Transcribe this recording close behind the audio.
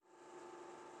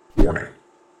Warning.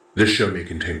 This show may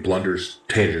contain blunders,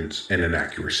 tangents, and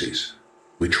inaccuracies.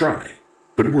 We try,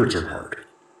 but words are hard.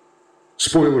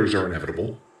 Spoilers are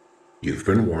inevitable. You've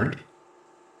been warned.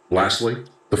 Lastly,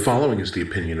 the following is the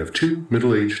opinion of two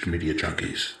middle-aged media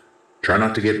junkies. Try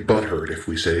not to get butthurt if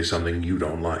we say something you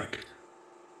don't like.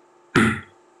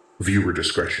 Viewer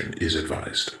discretion is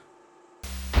advised.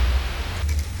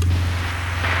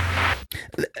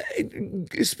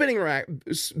 Spinning rack.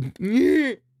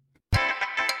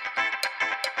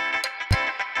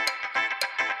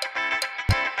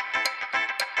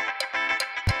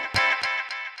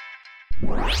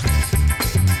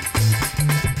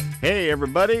 Hey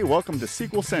everybody, welcome to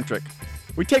Sequel Centric.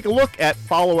 We take a look at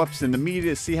follow-ups in the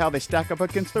media to see how they stack up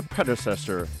against their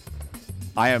predecessor.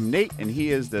 I am Nate, and he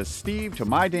is the Steve to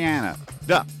my Diana.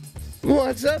 Duff.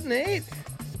 What's up, Nate?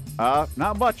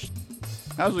 Not much.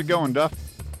 How's it going, Duff?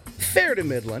 Fair to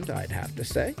Midland, I'd have to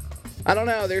say. I don't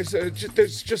know, there's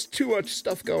just too much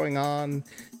stuff going on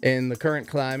in the current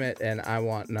climate, and I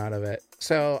want none of it.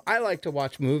 So I like to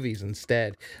watch movies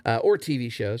instead, or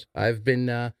TV shows. I've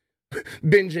been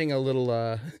binging a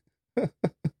little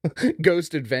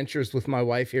Ghost Adventures with my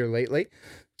wife here lately.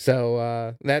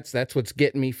 So that's what's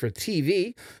getting me for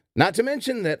TV. Not to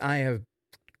mention that I have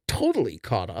totally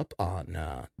caught up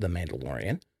on The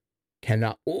Mandalorian.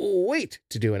 Cannot wait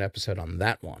to do an episode on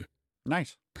that one.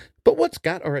 Nice. But what's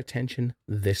got our attention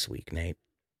this week, Nate?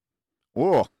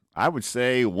 Oh, I would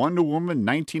say Wonder Woman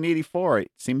 1984.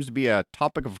 It seems to be a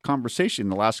topic of conversation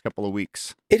the last couple of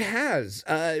weeks. It has.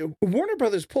 Warner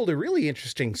Brothers pulled a really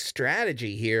interesting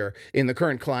strategy here in the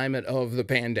current climate of the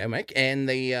pandemic, and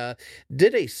they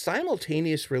did a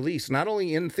simultaneous release, not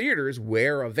only in theaters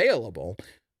where available,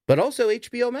 but also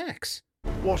HBO Max.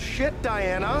 Well, shit,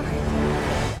 Diana.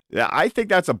 Yeah, I think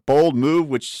that's a bold move,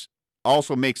 which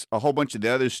also makes a whole bunch of the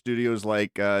other studios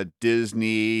like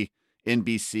Disney,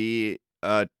 NBC,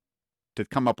 to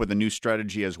come up with a new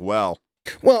strategy as well.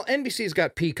 Well, NBC's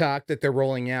got Peacock that they're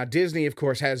rolling out. Disney, of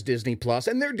course, has Disney Plus,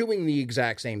 and they're doing the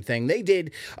exact same thing. They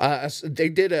did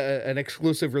an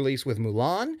exclusive release with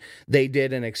Mulan. They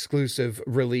did an exclusive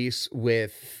release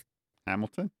with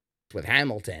Hamilton,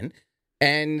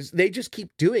 and they just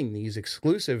keep doing these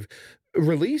exclusive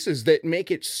releases that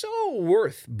make it so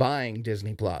worth buying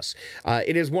Disney Plus.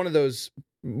 It is one of those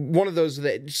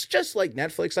that it's just like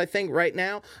Netflix, I think, right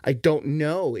now. I don't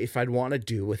know if I'd want to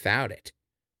do without it.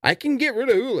 I can get rid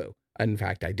of Hulu. In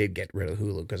fact, I did get rid of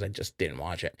Hulu because I just didn't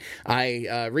watch it.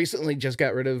 I recently just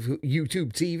got rid of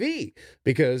YouTube TV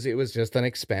because it was just an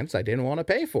expense I didn't want to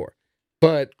pay for.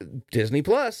 But Disney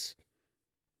Plus,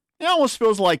 it almost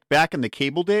feels like back in the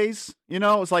cable days,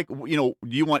 it's like,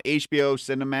 you want HBO,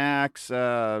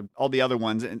 Cinemax, all the other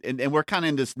ones. And we're kind of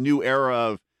in this new era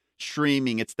of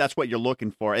streaming. That's what you're looking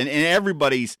for. And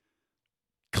everybody's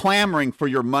clamoring for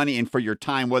your money and for your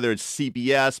time, whether it's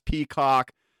CBS, Peacock,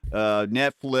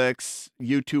 Netflix,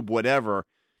 YouTube, whatever,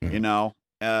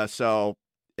 So,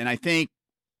 and I think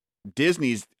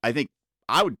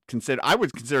I would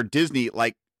consider Disney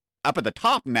like up at the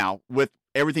top now with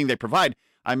everything they provide.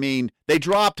 I mean, they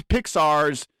dropped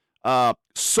Pixar's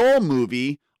Soul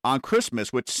movie on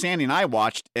Christmas, which Sandy and I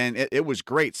watched, and it was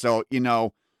great. So,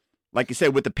 like you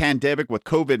said, with the pandemic, with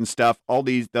COVID and stuff, all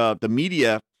these, the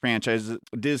media franchises,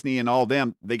 Disney and all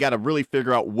them, they got to really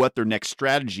figure out what their next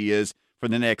strategy is for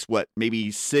the next,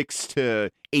 maybe 6 to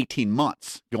 18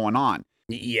 months going on.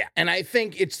 Yeah, and I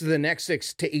think it's the next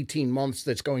 6 to 18 months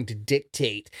that's going to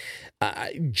dictate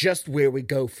just where we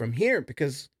go from here,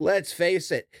 because let's face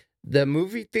it, the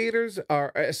movie theaters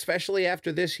are, especially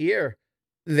after this year,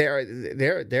 they're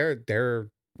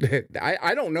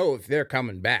I don't know if they're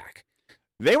coming back.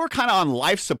 They were kind of on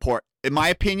life support, in my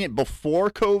opinion,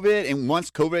 before COVID, and once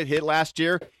COVID hit last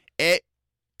year,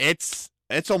 it's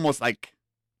almost like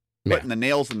putting the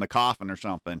nails in the coffin or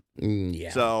something.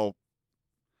 Yeah. So,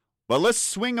 but let's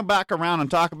swing them back around and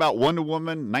talk about Wonder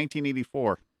Woman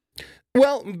 1984.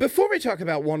 Well, before we talk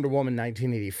about Wonder Woman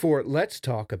 1984, let's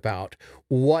talk about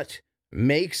what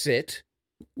makes it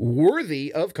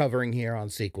worthy of covering here on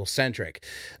Sequel Centric.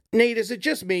 Nate, is it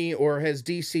just me, or has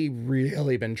DC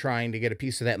really been trying to get a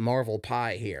piece of that Marvel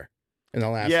pie here in the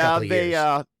last couple of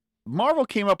years? Marvel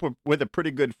came up with a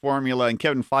pretty good formula, and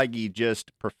Kevin Feige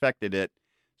just perfected it.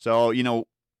 So,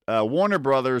 Warner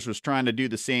Brothers was trying to do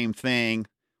the same thing,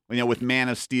 with Man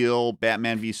of Steel,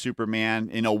 Batman v Superman,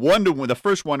 the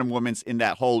first Wonder Woman's in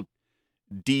that whole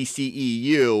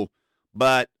DCEU,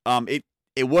 but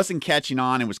it wasn't catching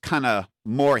on. It was kind of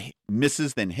more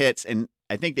misses than hits, and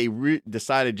I think they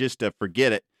decided just to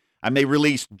forget it. And they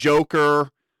released Joker,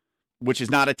 which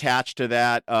is not attached to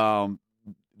that. The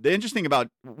interesting about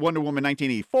Wonder Woman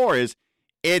 1984 is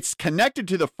it's connected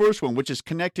to the first one, which is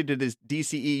connected to this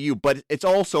DCEU, but it's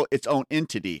also its own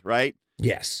entity, right?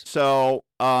 Yes. So,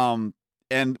 and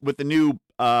with the new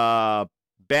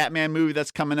Batman movie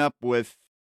that's coming up with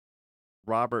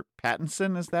Robert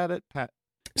Pattinson, is that it?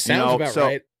 Sounds about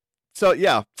right. So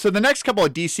yeah, so the next couple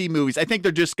of DC movies, I think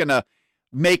they're just gonna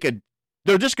make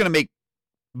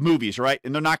movies, right?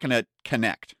 And they're not gonna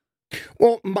connect.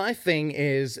 Well, my thing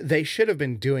is they should have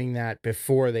been doing that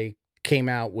before they came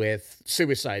out with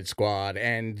Suicide Squad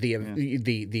and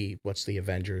the what's the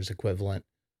Avengers equivalent?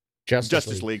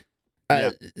 Justice League.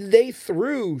 They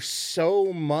threw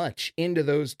so much into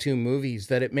those two movies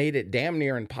that it made it damn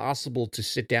near impossible to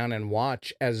sit down and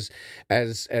watch as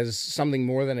something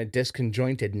more than a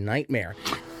disconjointed nightmare.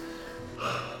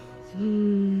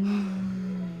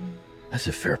 That's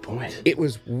a fair point. It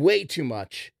was way too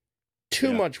much.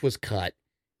 Too much was cut.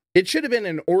 It should have been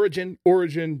an origin,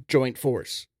 joint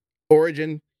force.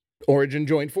 Origin,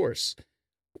 joint force.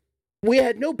 We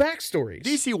had no backstories.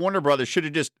 DC Warner Brothers should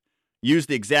have just used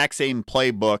the exact same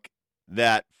playbook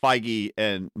that Feige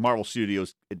and Marvel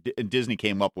Studios and Disney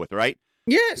came up with, right?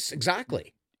 Yes,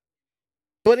 exactly.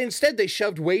 But instead, they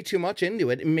shoved way too much into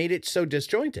it and made it so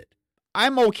disjointed.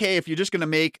 I'm okay if you're just going to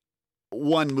make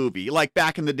one movie, like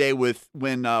back in the day with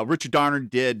when Richard Donner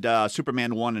did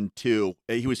Superman 1 and 2.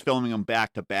 He was filming them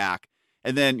back to back.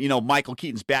 And then, Michael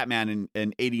Keaton's Batman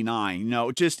in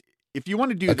 89. Just if you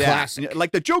want to do that, classic.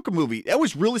 Like the Joker movie, that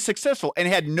was really successful and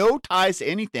it had no ties to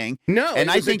anything. No, and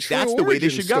I think that's the way they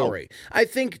should go. I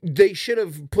think they should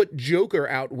have put Joker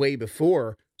out way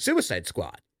before Suicide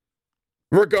Squad.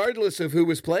 Regardless of who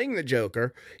was playing the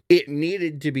Joker, it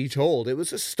needed to be told. It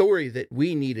was a story that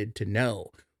we needed to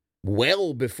know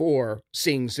well before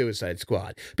seeing Suicide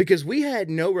Squad, because we had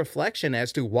no reflection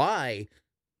as to why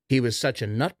he was such a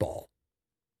nutball.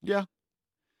 Yeah.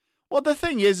 Well, the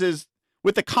thing is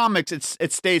with the comics,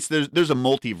 it states there's a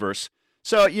multiverse.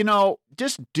 So,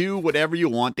 just do whatever you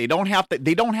want. They don't have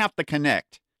to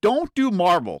connect. Don't do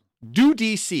Marvel. Do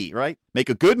DC, right? Make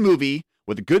a good movie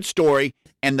with a good story,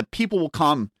 and the people will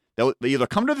come. They'll either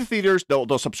come to the theaters,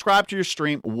 they'll subscribe to your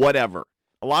stream, whatever.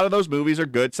 A lot of those movies are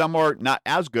good. Some are not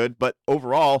as good, but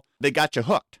overall, they got you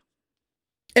hooked.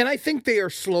 And I think they are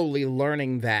slowly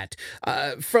learning that.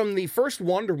 From the first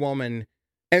Wonder Woman,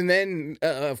 and then,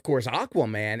 of course,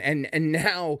 Aquaman, and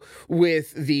now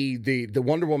with the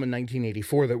Wonder Woman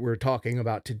 1984 that we're talking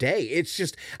about today, it's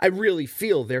just, I really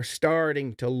feel they're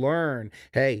starting to learn,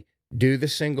 hey, do the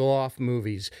single-off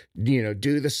movies,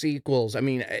 do the sequels. I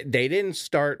mean, they didn't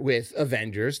start with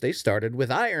Avengers. They started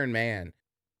with Iron Man.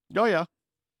 Oh, yeah.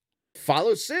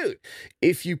 Follow suit.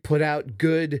 If you put out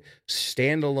good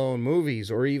standalone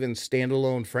movies or even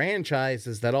standalone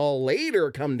franchises that all later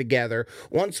come together,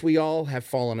 once we all have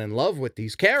fallen in love with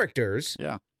these characters,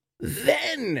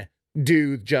 then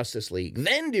do Justice League,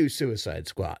 then do Suicide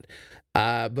Squad.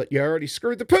 But you already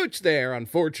screwed the pooch there,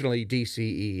 unfortunately,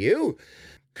 DCEU.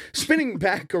 Spinning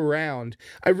back around,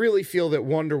 I really feel that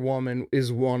Wonder Woman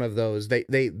is one of those.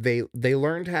 They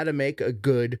learned how to make a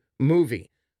good movie.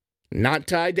 Not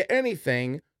tied to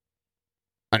anything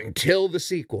until the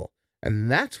sequel.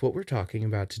 And that's what we're talking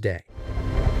about today.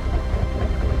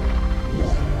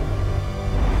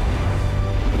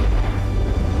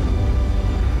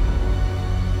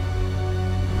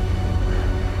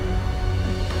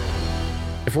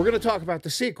 If we're going to talk about the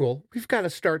sequel, we've got to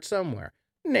start somewhere.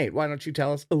 Nate, why don't you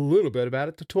tell us a little bit about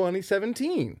it to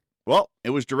 2017? Well, it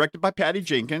was directed by Patty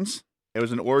Jenkins. It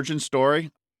was an origin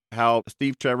story, how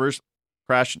Steve Trevor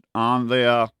crashed on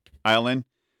the island.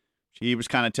 He was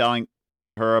kind of telling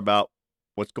her about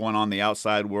what's going on in the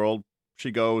outside world.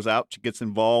 She goes out, she gets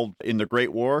involved in the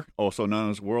Great War, also known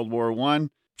as World War I,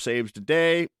 saves the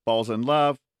day, falls in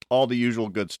love, all the usual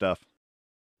good stuff.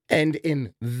 And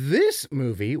in this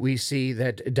movie, we see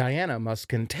that Diana must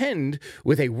contend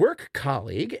with a work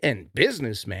colleague and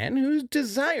businessman whose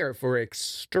desire for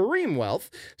extreme wealth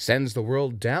sends the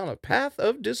world down a path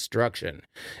of destruction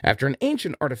after an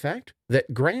ancient artifact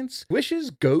that grants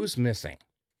wishes goes missing.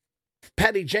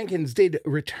 Patty Jenkins did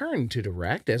return to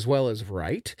direct as well as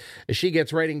write. She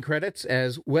gets writing credits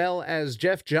as well as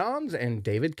Jeff Johns and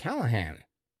David Callahan.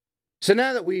 So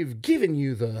now that we've given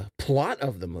you the plot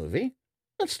of the movie,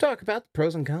 let's talk about the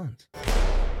pros and cons.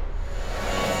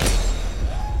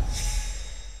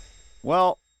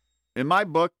 Well, in my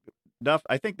book, Duff,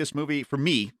 I think this movie, for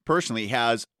me personally,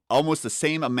 has almost the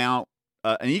same amount,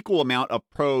 an equal amount of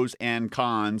pros and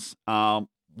cons.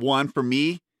 One, for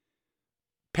me,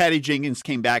 Patty Jenkins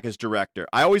came back as director.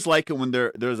 I always like it when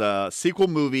there's a sequel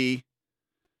movie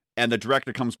and the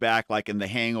director comes back, like in The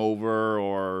Hangover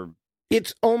or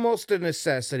It's almost a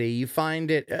necessity. You find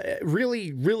it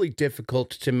really, really difficult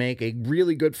to make a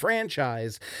really good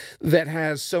franchise that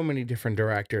has so many different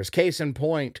directors. Case in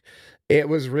point, it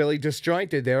was really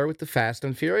disjointed there with the Fast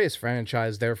and Furious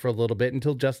franchise there for a little bit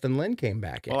until Justin Lin came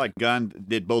back in. Well, like Gunn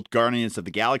did both Guardians of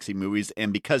the Galaxy movies,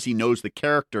 and because he knows the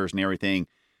characters and everything,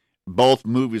 both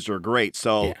movies are great.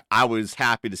 So Yeah. I was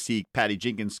happy to see Patty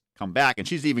Jenkins come back, and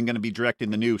she's even going to be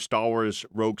directing the new Star Wars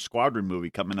Rogue Squadron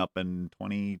movie coming up in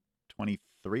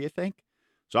 2023, I think.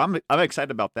 So I'm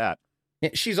excited about that. Yeah,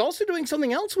 she's also doing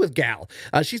something else with Gal.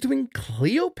 She's doing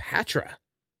Cleopatra.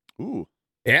 Ooh,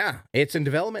 Yeah, it's in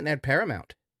development at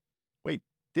Paramount.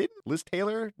 didn't Liz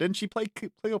Taylor? Didn't she play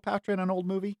Cleopatra in an old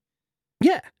movie?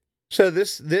 Yeah. So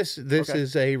this Okay.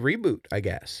 is a reboot, I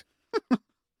guess.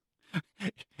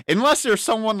 Unless there's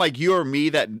someone like you or me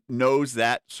that knows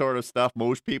that sort of stuff,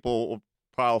 most people will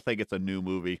probably think it's a new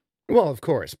movie. Well, of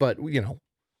course, but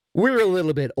we're a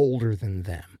little bit older than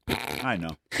them. I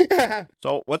know.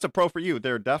 So what's a pro for you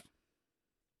there, Duff?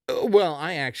 Well,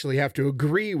 I actually have to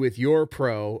agree with your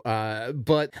pro,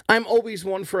 but I'm always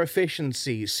one for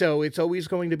efficiency, so it's always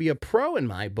going to be a pro in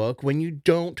my book when you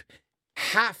don't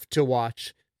have to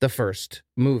watch the first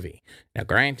movie. Now,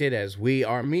 granted, as we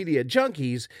are media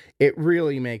junkies, it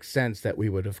really makes sense that we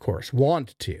would, of course,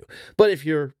 want to. But if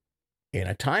you're in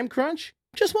a time crunch,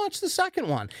 just watch the second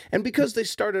one. And because they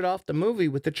started off the movie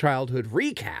with the childhood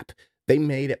recap, they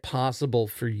made it possible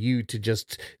for you to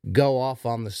just go off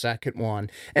on the second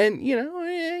one and,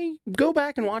 go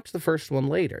back and watch the first one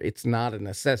later. It's not a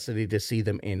necessity to see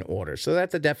them in order. So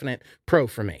that's a definite pro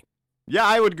for me. Yeah,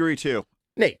 I would agree too.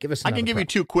 Nate, give us I another can give pro. you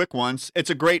two quick ones. It's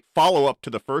a great follow-up to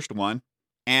the first one,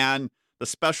 and the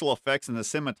special effects and the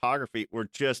cinematography were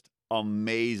just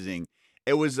amazing.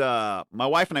 It was my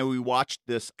wife and I, we watched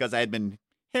this because I had been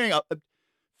hearing a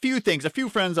few things. A few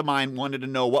friends of mine wanted to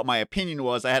know what my opinion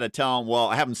was. I had to tell them, well,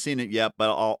 I haven't seen it yet,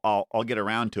 but I'll get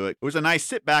around to it. It was a nice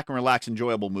sit back and relax,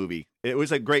 enjoyable movie. It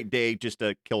was a great day just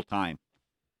to kill time.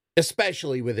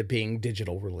 Especially with it being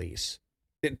digital release.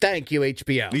 Thank you,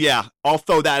 HBO. Yeah, I'll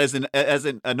throw that as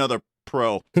another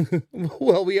pro.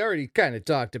 Well, we already kind of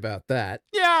talked about that.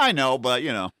 Yeah, I know, but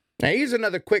Now, here's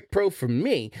another quick pro from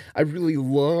me. I really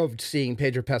loved seeing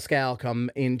Pedro Pascal come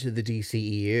into the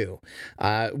DCEU.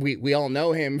 We all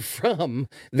know him from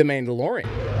The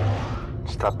Mandalorian.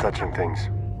 Stop touching things.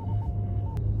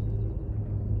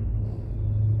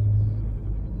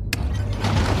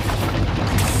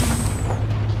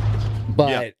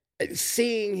 But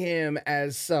seeing him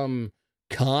as some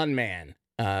con man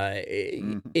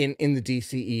in the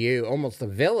DCEU, almost a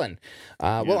villain.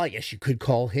 Well, I guess you could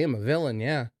call him a villain,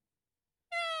 yeah.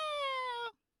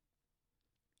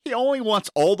 He only wants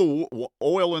all the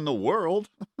oil in the world.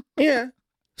 Yeah.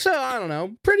 So, I don't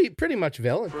know. Pretty much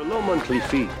villain. For a low monthly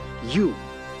fee, you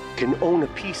can own a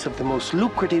piece of the most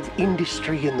lucrative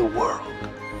industry in the world.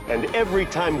 And every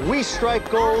time we strike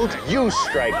gold, you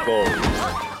strike gold.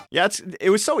 Yeah, it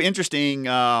was so interesting.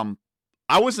 I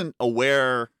wasn't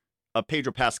aware of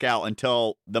Pedro Pascal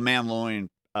until The Mandalorian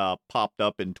popped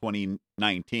up in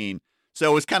 2019.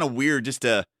 So it was kind of weird just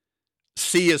to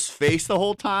see his face the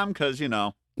whole time because,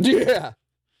 Yeah.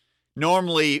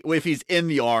 normally if he's in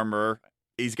the armor,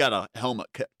 he's got a helmet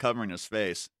covering his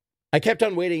face. I kept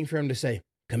on waiting for him to say,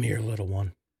 "Come here, little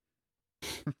one."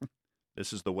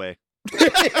 This is the way.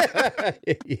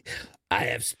 I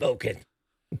have spoken.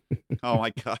 Oh,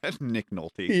 my God. Nick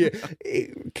Nolte. Yeah,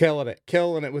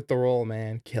 killing it with the role,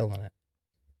 man, killing it.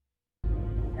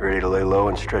 You ready to lay low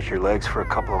and stretch your legs for a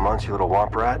couple of months, you little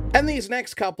womp rat? And these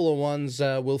next couple of ones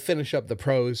will finish up the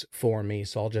pros for me,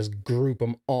 so I'll just group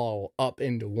them all up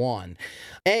into one.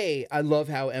 I love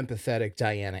how empathetic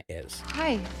Diana is.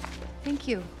 Hi, thank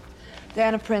you.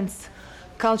 Diana Prince,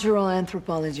 Cultural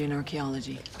Anthropology and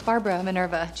Archaeology. Barbara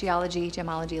Minerva, Geology,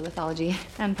 Gemology, Lithology,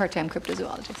 and part-time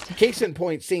cryptozoologist. Case in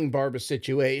point, seeing Barbara's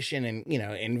situation and,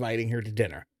 inviting her to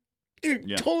dinner.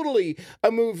 Yeah. Totally a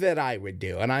move that I would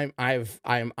do, and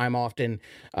I'm often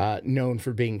known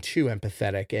for being too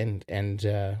empathetic, and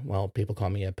well, people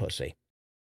call me a pussy.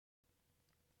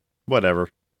 Whatever.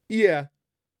 Yeah,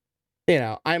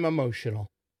 I'm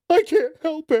emotional. I can't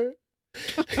help it.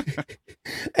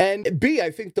 And B,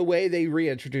 I think the way they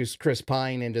reintroduced Chris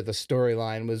Pine into the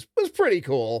storyline was pretty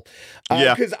cool.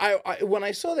 Yeah. Because I when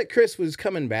I saw that Chris was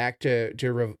coming back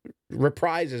to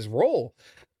reprise his role,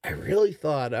 I really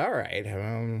thought, all right,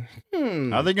 How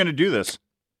are they going to do this?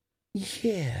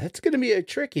 Yeah, it's going to be a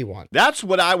tricky one. That's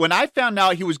what when I found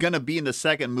out he was going to be in the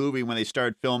second movie when they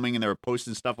started filming and they were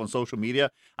posting stuff on social media,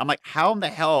 I'm like, how in the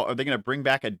hell are they going to bring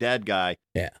back a dead guy?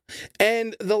 Yeah.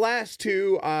 And the last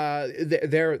two,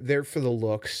 they're for the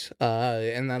looks,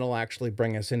 and that'll actually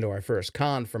bring us into our first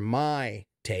con from my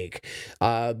take.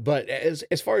 But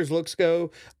as far as looks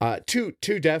go,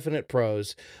 two definite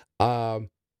pros.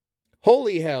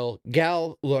 Holy hell,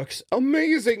 Gal looks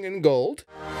amazing in gold.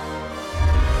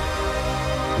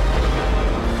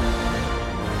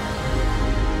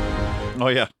 Oh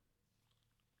yeah,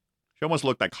 she almost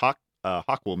looked like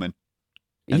Hawkwoman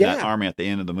in that army at the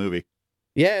end of the movie.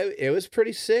 Yeah, it was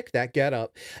pretty sick, that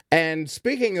getup. And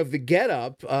speaking of the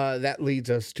getup, that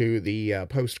leads us to the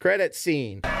post-credit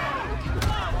scene.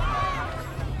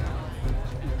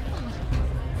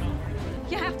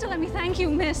 You have to let me thank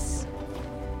you, Miss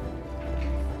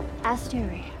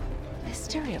Asteria.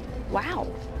 Asteria.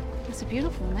 Wow, that's a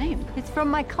beautiful name. It's from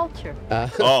my culture.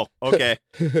 Oh, okay.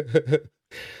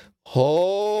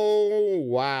 Oh,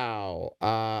 wow.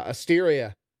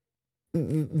 Asteria.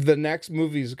 The next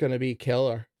movie is going to be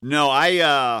killer. No,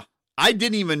 I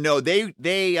didn't even know.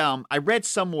 I read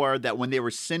somewhere that when they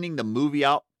were sending the movie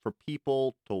out for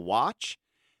people to watch,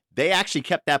 they actually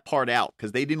kept that part out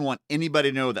because they didn't want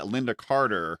anybody to know that Linda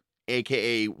Carter,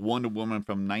 aka Wonder Woman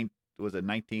from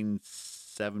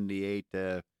 1978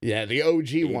 yeah, the OG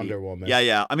 80. Wonder Woman.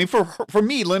 Yeah. I mean, for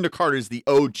me, Linda Carter is the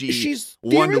OG She's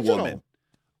Wonder original. Woman.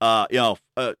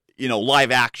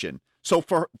 Live action. So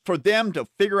for them to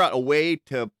figure out a way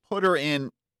to put her in,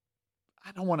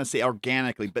 I don't want to say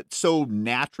organically, but so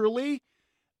naturally,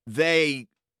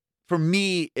 for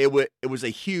me, it was a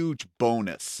huge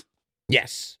bonus.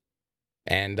 Yes.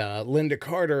 And Linda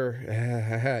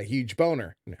Carter, huge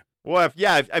boner. Well,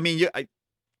 the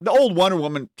old Wonder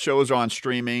Woman shows are on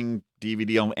streaming,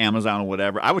 DVD on Amazon or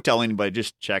whatever. I would tell anybody,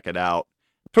 just check it out.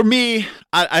 For me,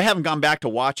 I haven't gone back to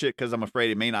watch it because I'm afraid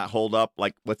it may not hold up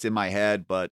like what's in my head,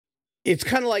 but it's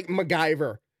kind of like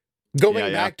MacGyver.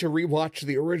 Going back to rewatch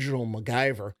the original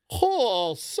MacGyver.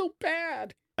 Oh, so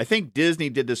bad. I think Disney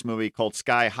did this movie called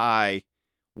Sky High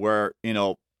where,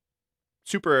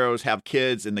 superheroes have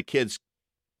kids and the kids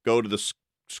go to the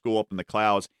school up in the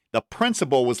clouds. The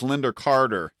principal was Linda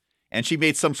Carter, and she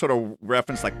made some sort of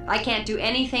reference like, I can't do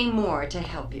anything more to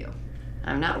help you.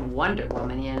 I'm not Wonder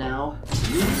Woman, you know.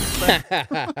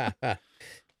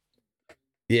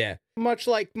 Yeah. Much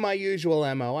like my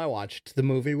usual MO, I watched the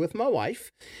movie with my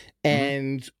wife.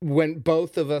 And when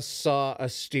both of us saw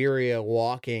Asteria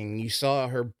walking, you saw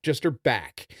just her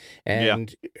back.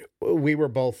 And we were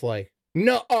both like,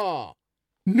 nuh-uh.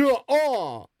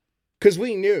 Because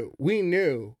we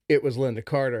knew it was Linda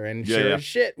Carter. And as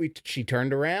shit, she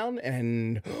turned around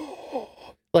and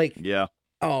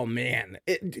oh man,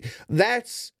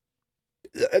 that's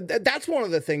one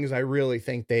of the things I really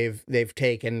think they've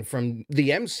taken from the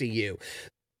MCU.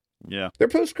 Yeah, their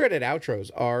post-credit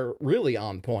outros are really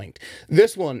on point.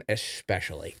 This one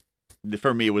especially.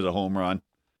 For me, it was a home run.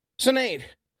 So Nate,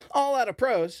 all out of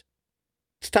pros,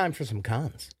 it's time for some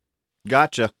cons.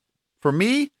 Gotcha. For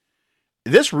me,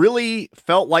 this really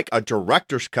felt like a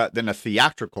director's cut than a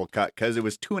theatrical cut because it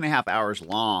was 2.5 hours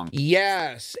long.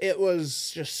 Yes, it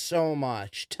was just so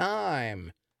much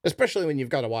time, especially when you've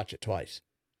got to watch it twice.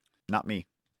 Not me.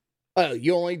 Oh,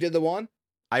 you only did the one?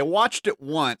 I watched it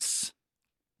once.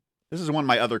 This is one of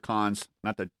my other cons,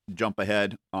 not to jump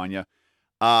ahead on you.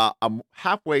 I'm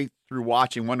halfway through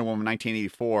watching Wonder Woman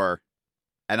 1984,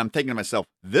 and I'm thinking to myself,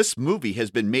 this movie has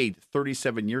been made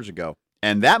 37 years ago.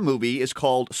 And that movie is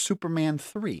called Superman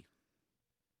 3.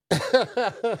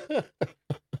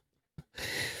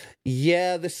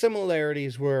 Yeah, the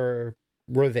similarities were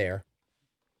there.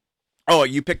 Oh,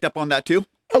 you picked up on that too?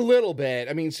 A little bit.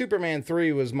 I mean, Superman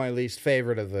 3 was my least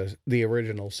favorite of the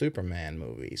original Superman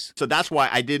movies. So that's why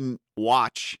I didn't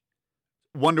watch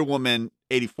Wonder Woman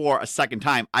 84 a second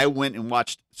time. I went and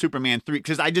watched Superman 3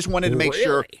 because I just wanted to make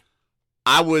sure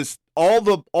I was all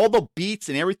the beats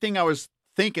and everything I was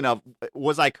thinking of,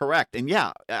 was I correct? And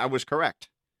yeah, I was correct.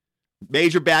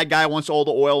 Major bad guy wants all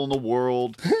the oil in the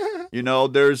world.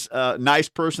 There's a nice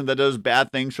person that does bad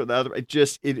things for the other.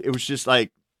 It was just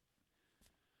like,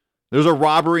 there's a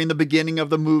robbery in the beginning of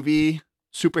the movie.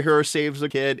 Superhero saves a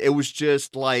kid. It was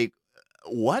just like,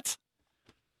 what?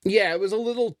 Yeah, it was a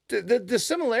little, the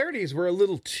similarities were a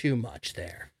little too much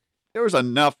there. There was a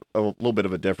little bit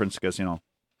of a difference because,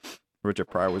 Richard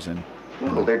Pryor was in.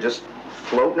 Well, they're just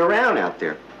floating around out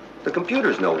there. The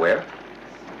computer's nowhere.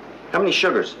 How many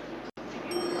sugars?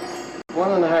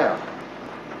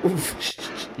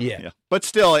 1.5. Yeah. But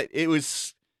still, it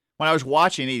was, when I was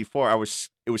watching 84,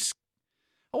 it was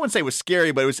I wouldn't say it was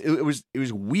scary, but it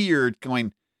was weird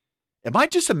going, am I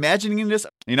just imagining this?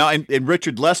 You know, and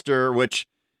Richard Lester, which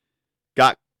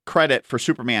got credit for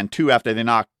Superman 2 after they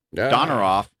knocked Donner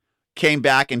off, came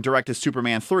back and directed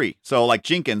Superman 3. So like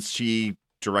Jenkins, she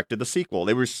directed the sequel.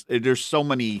 There's so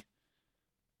many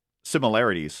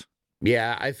similarities.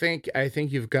 Yeah, I think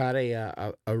you've got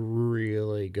a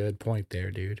really good point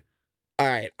there, dude. All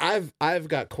right, I've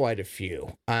got quite a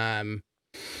few. I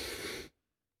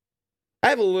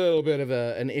have a little bit of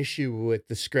an issue with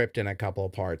the script in a couple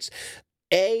of parts.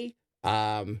 I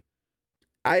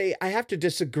have to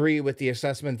disagree with the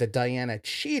assessment that Diana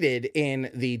cheated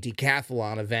in the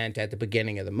decathlon event at the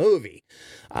beginning of the movie.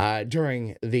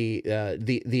 During the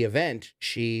event,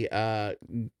 she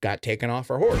got taken off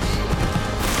her horse.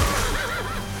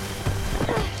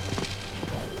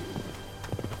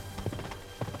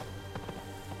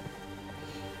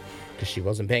 Because she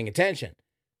wasn't paying attention.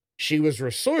 She was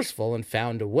resourceful and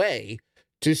found a way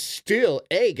to still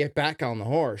A, get back on the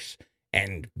horse,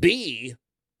 and B,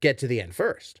 get to the end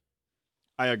first.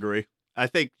 I agree. I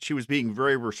think she was being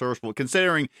very resourceful,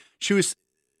 considering she was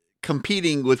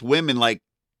competing with women like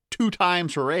 2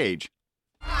 times her age.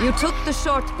 You took the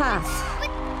short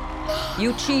path.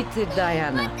 You cheated,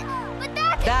 Diana.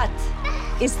 That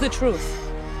is the truth.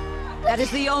 That is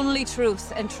the only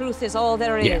truth, and truth is all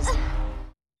there is. Yes.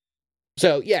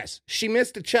 So, yes, she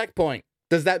missed a checkpoint.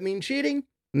 Does that mean cheating?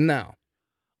 No.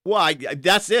 Well,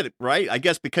 that's it, right? I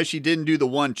guess because she didn't do the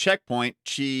one checkpoint,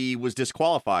 she was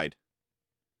disqualified.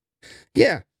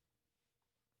 Yeah.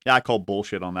 Yeah, I call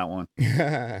bullshit on that one.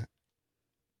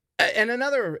 And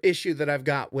another issue that I've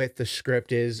got with the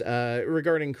script is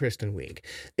regarding Kristen Wiig.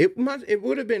 It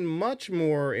would have been much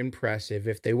more impressive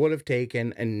if they would have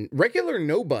taken a regular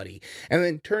nobody and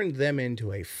then turned them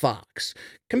into a fox,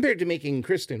 compared to making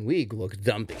Kristen Wiig look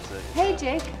dumpy. Hey,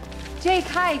 Jake. Jake,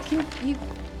 hi. Can you...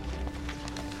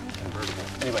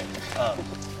 Anyway,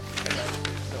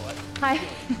 Hi.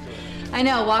 I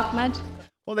know, walk much?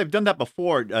 Well, they've done that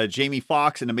before. Jamie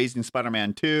Foxx in Amazing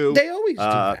Spider-Man 2. They always do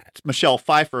that. Michelle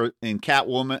Pfeiffer in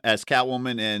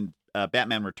Catwoman and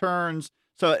Batman Returns.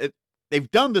 So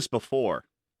they've done this before.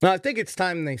 Well, I think it's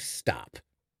time they stop.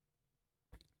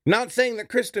 Not saying that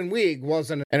Kristen Wiig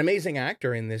wasn't an amazing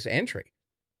actor in this entry,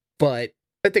 but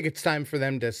I think it's time for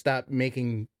them to stop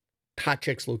making hot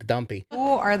chicks look dumpy.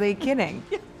 Oh, are they kidding?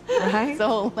 Right?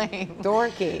 So lame.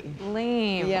 Dorky.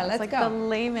 Lame. Yeah, let's like go. the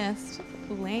lamest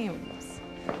lames.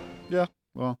 Yeah,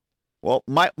 well,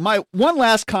 my one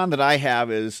last con that I have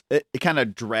is it kind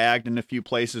of dragged in a few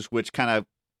places, which kind of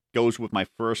goes with my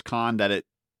first con, that it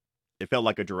felt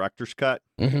like a director's cut.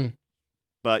 Mm-hmm.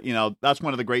 But, you know, that's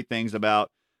one of the great things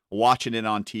about watching it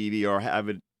on TV or have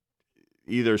it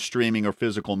either streaming or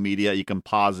physical media. You can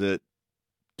pause it,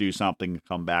 do something,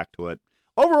 come back to it.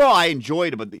 Overall, I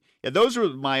enjoyed it, but those are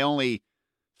my only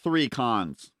 3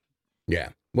 cons. Yeah.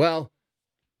 Well,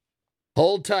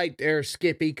 hold tight there,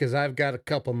 Skippy, because I've got a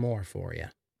couple more for you.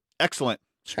 Excellent.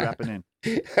 Strap it in.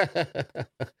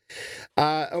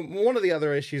 One of the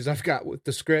other issues I've got with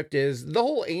the script is the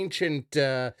whole ancient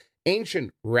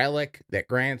relic that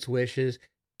grants wishes.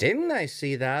 Didn't I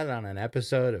see that on an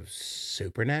episode of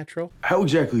Supernatural? How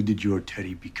exactly did your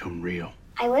teddy become real?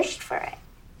 I wished for it.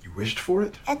 You wished for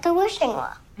it? At the wishing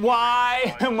well.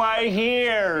 why am I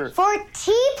here? For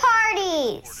tea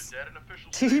parties!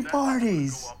 Tea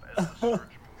parties?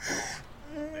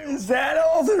 Is that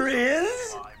all there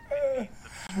is?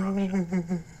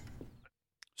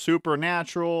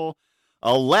 Supernatural,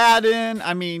 Aladdin.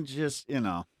 I mean, just, you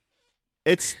know,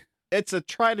 it's a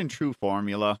tried and true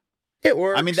formula. It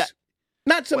works. I mean,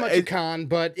 not so much a con,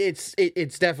 but it's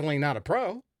definitely not a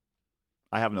pro.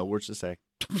 I have no words to say.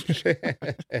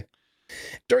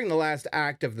 During the last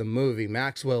act of the movie,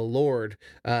 Maxwell Lord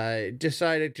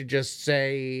decided to just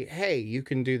say, hey, you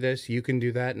can do this, you can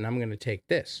do that, and I'm going to take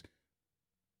this.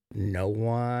 No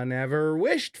one ever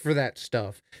wished for that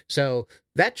stuff, so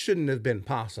that shouldn't have been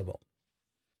possible.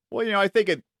 Well, you know, I think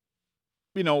it,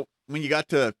 you know, when you got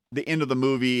to the end of the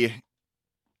movie,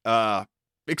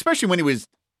 especially when he was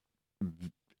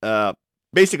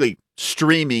basically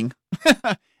streaming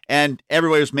and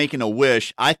everybody was making a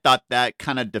wish, I thought that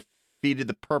kind of defeated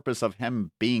the purpose of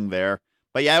him being there.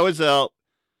 But yeah, it was a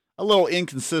little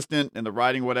inconsistent in the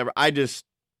writing or whatever. I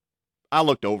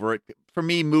looked over it. For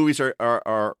me, movies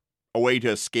are a way to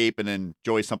escape and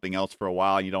enjoy something else for a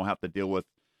while. You don't have to deal with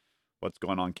what's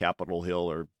going on Capitol Hill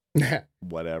or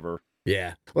whatever.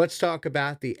 Yeah. Let's talk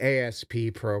about the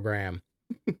ASP program.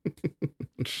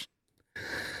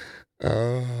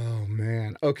 Oh,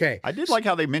 man. Okay. I did like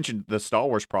how they mentioned the Star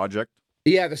Wars project.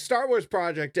 Yeah, the Star Wars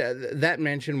project, that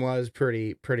mention was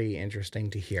pretty interesting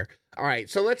to hear. All right,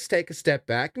 so let's take a step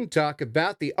back and talk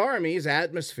about the Army's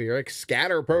atmospheric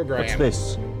scatter program. What's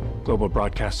this? Global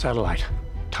Broadcast Satellite.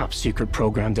 Top secret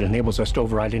program that enables us to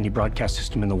override any broadcast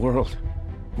system in the world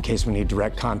in case we need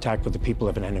direct contact with the people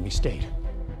of an enemy state.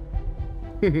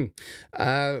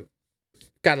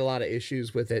 Got a lot of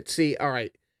issues with it. See, all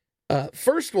right.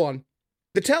 First one,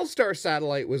 the Telstar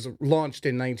satellite was launched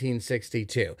in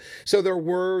 1962. So there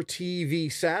were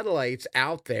TV satellites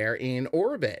out there in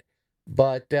orbit.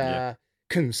 But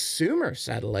consumer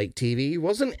satellite TV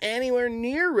wasn't anywhere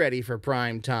near ready for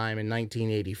prime time in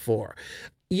 1984.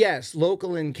 Yes,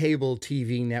 local and cable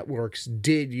TV networks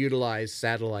did utilize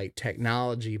satellite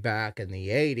technology back in the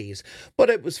 80s, but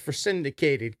it was for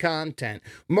syndicated content.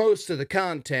 Most of the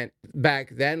content back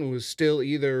then was still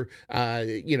either,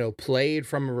 played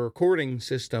from a recording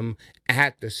system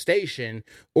at the station,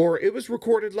 or it was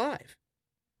recorded live.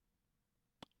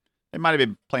 They might have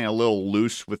been playing a little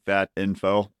loose with that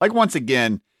info. Like, once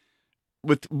again,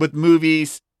 with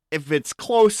movies, if it's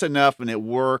close enough and it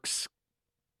works,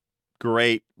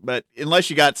 great. But unless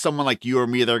you got someone like you or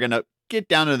me, they're going to get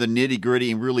down to the nitty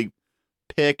gritty and really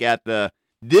pick at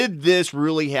did this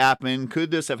really happen?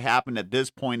 Could this have happened at this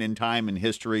point in time in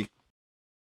history?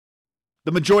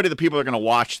 The majority of the people that are going to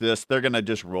watch this, they're going to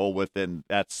just roll with it. And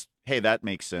that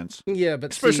makes sense. Yeah,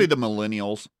 but especially the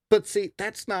millennials. But see,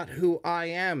 that's not who I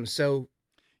am. So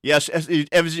yes, as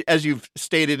you've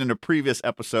stated in a previous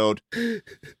episode,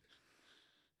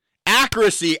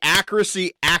 accuracy.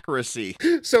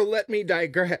 So let me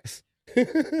digress.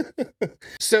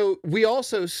 So we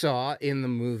also saw in the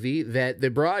movie that the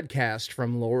broadcast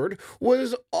from Lord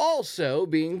was also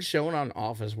being shown on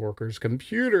office workers'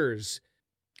 computers.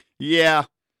 Yeah,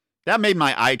 that made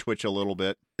my eye twitch a little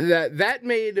bit. That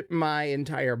made my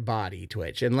entire body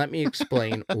twitch, and let me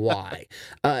explain why.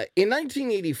 In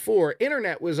 1984,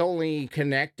 internet was only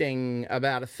connecting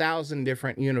about 1,000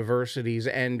 different universities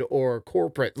and or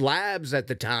corporate labs at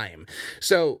the time.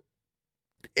 So,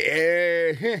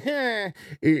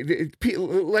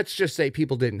 let's just say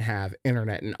people didn't have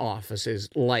internet in offices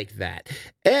like that,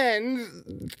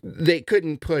 and they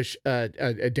couldn't push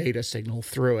a data signal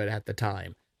through it at the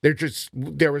time.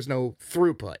 There was no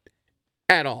throughput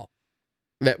at all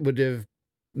that would have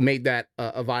made that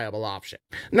a viable option.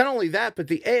 Not only that, but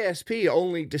the ASP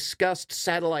only discussed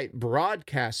satellite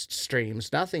broadcast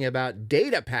streams. Nothing about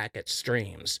data packet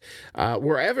streams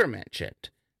were ever mentioned.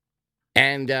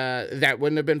 And that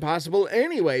wouldn't have been possible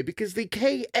anyway, because the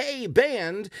Ka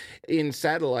band in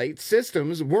satellite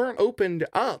systems weren't opened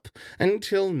up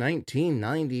until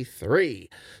 1993.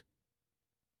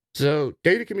 So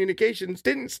data communications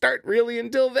didn't start really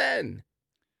until then.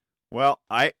 Well,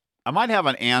 I might have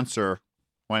an answer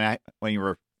when you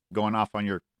were going off on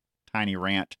your tiny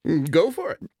rant. Go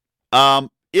for it.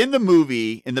 In the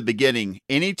movie, in the beginning,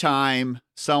 anytime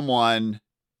someone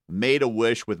made a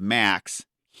wish with Max,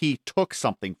 he took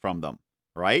something from them,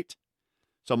 right?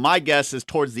 So my guess is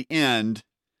towards the end,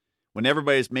 when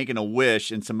everybody's making a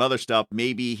wish and some other stuff,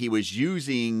 maybe he was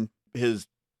using his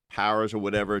powers or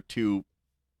whatever to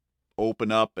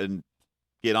open up and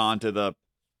get onto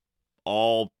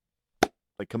all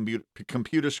like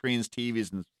computer screens,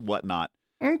 TVs, and whatnot.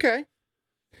 Okay.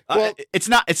 Well, it's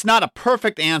not a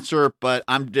perfect answer, but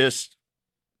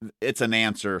it's an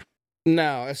answer.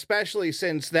 No, especially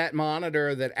since that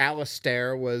monitor that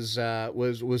Alistair was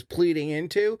pleading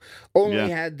into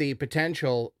only had the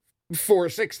potential for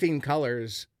 16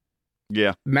 colors.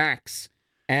 Yeah. Max.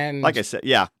 And like I said,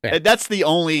 that's the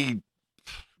only,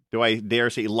 do I dare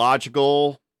say,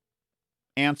 logical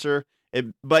answer.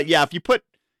 But yeah, if you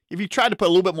try to put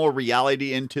a little bit more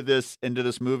reality into this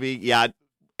movie, yeah,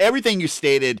 everything you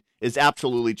stated is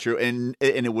absolutely true, and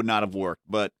it would not have worked.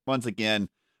 But once again,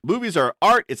 movies are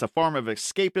art. It's a form of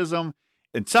escapism,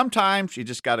 and sometimes you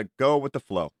just got to go with the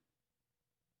flow.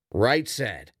 Right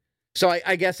said. So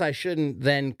I guess I shouldn't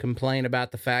then complain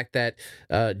about the fact that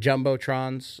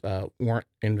jumbotrons weren't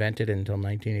invented until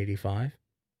 1985.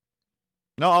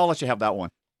 No, I'll let you have that one.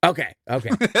 Okay.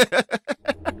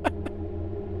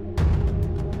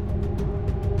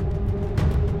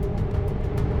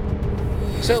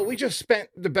 So we just spent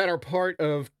the better part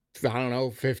of,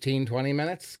 15, 20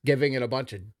 minutes giving it a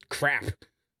bunch of crap.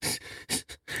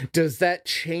 Does that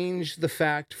change the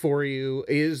fact for you?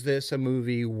 Is this a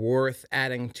movie worth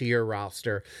adding to your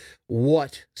roster?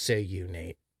 What say you,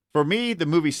 Nate? For me, the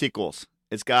movie sequels.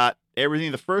 It's got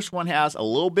everything the first one has, a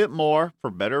little bit more,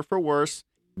 for better or for worse.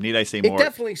 Need I say more? It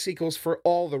definitely sequels for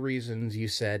all the reasons you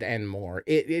said and more.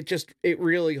 It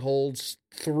really holds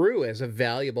through as a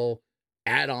valuable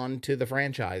add-on to the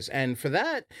franchise. And for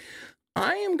that,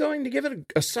 I am going to give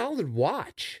it a solid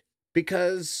watch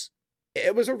because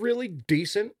it was a really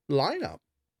decent lineup.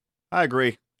 I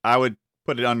agree. I would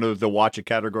put it under the watch it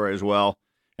category as well.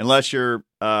 Unless you're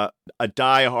a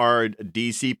die-hard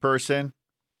DC person,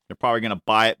 you're probably going to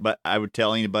buy it, but I would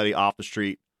tell anybody off the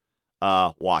street,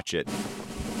 watch it.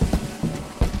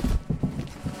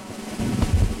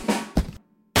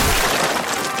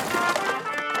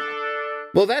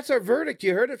 Well, that's our verdict.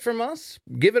 You heard it from us.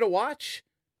 Give it a watch.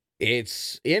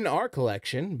 It's in our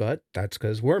collection, but that's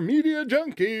because we're media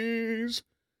junkies.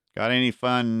 Got any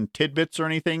fun tidbits or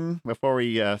anything before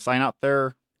we sign out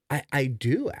there? I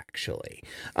do, actually.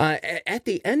 At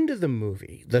the end of the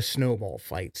movie, the snowball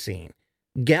fight scene,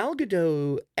 Gal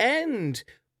Gadot and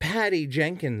Patty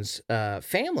Jenkins'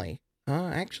 family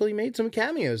actually made some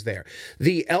cameos there.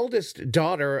 The eldest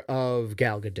daughter of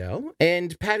Gal Gadot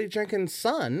and Patty Jenkins'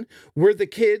 son were the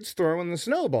kids throwing the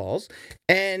snowballs,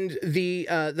 and the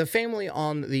family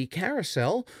on the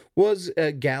carousel was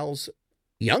Gal's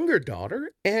younger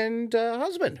daughter and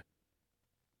husband.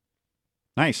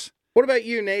 Nice. What about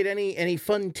you, Nate? Any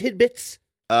fun tidbits?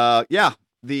 Yeah.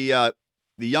 The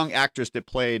young actress that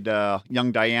played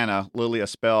young Diana, Lily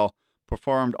Espel,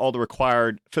 performed all the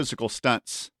required physical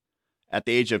stunts at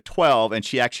the age of 12, and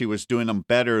she actually was doing them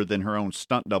better than her own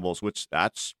stunt doubles, which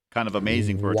that's kind of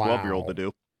amazing for a 12-year-old to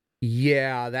do.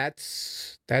 Yeah,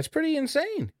 that's pretty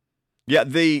insane. Yeah,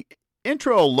 the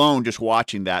intro alone, just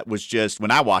watching that was just,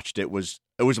 when I watched it was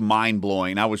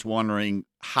mind-blowing. I was wondering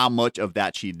how much of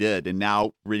that she did, and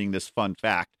now reading this fun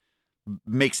fact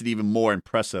makes it even more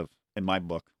impressive in my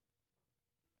book.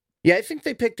 Yeah, I think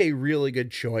they picked a really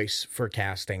good choice for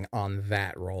casting on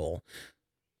that role.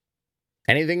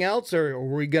 Anything else, or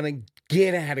are we going to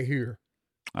get out of here?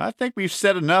 I think we've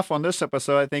said enough on this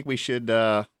episode. I think we should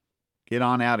get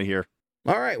on out of here.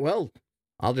 All right, well,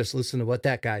 I'll just listen to what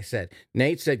that guy said.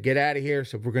 Nate said get out of here,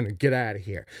 so we're going to get out of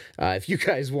here. If you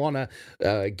guys want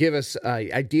to give us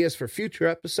ideas for future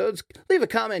episodes, leave a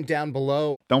comment down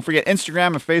below. Don't forget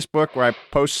Instagram and Facebook, where I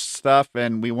post stuff,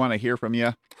 and we want to hear from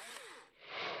you.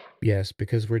 Yes,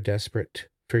 because we're desperate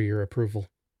for your approval.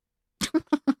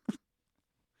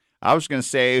 I was going to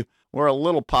say we're a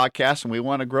little podcast, and we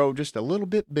want to grow just a little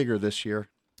bit bigger this year.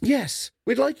 Yes,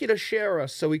 we'd like you to share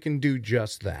us so we can do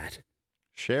just that.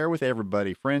 Share with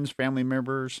everybody, friends, family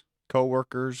members,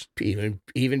 co-workers. Even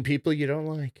people you don't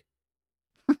like.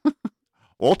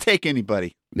 We'll take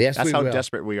anybody. Yes, That's we how will.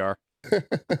 desperate we are.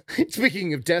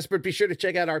 Speaking of desperate, be sure to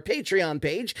check out our Patreon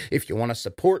page if you want to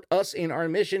support us in our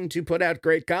mission to put out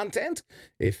great content,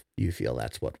 if you feel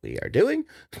that's what we are doing.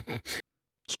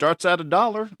 Starts at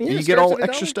 $1, Yeah, and you get all starts at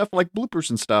extra $1. stuff like bloopers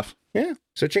and stuff. Yeah,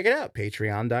 so check it out,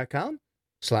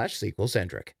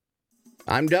 patreon.com/sequelcentric.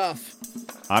 I'm Duff.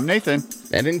 I'm Nathan.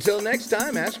 And until next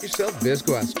time, ask yourself this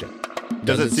question.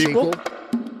 Does it sequel?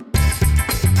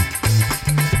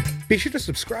 Be sure to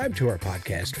subscribe to our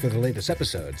podcast for the latest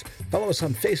episodes. Follow us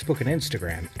on Facebook and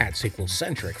Instagram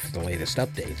 @SequelCentric for the latest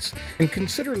updates. And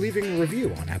consider leaving a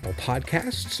review on Apple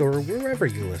Podcasts or wherever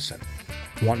you listen.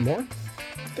 Want more?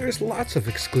 There's lots of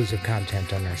exclusive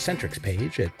content on our Centrics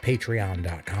page at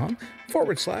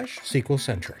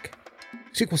patreon.com/SequelCentric.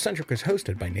 SequelCentric is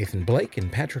hosted by Nathan Blake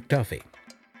and Patrick Duffy.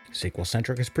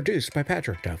 SequelCentric is produced by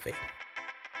Patrick Duffy.